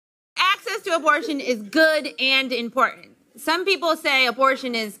opposed to abortion is good and important. Some people say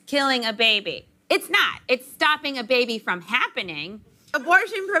abortion is killing a baby. It's not. It's stopping a baby from happening.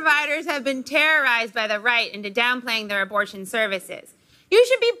 Abortion providers have been terrorized by the right into downplaying their abortion services. You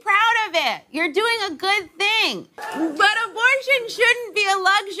should be proud of it. You're doing a good thing. But abortion shouldn't be a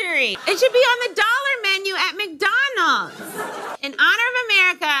luxury. It should be on the dollar menu at McDonald's. In honor of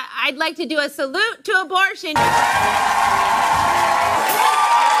America, I'd like to do a salute to abortion.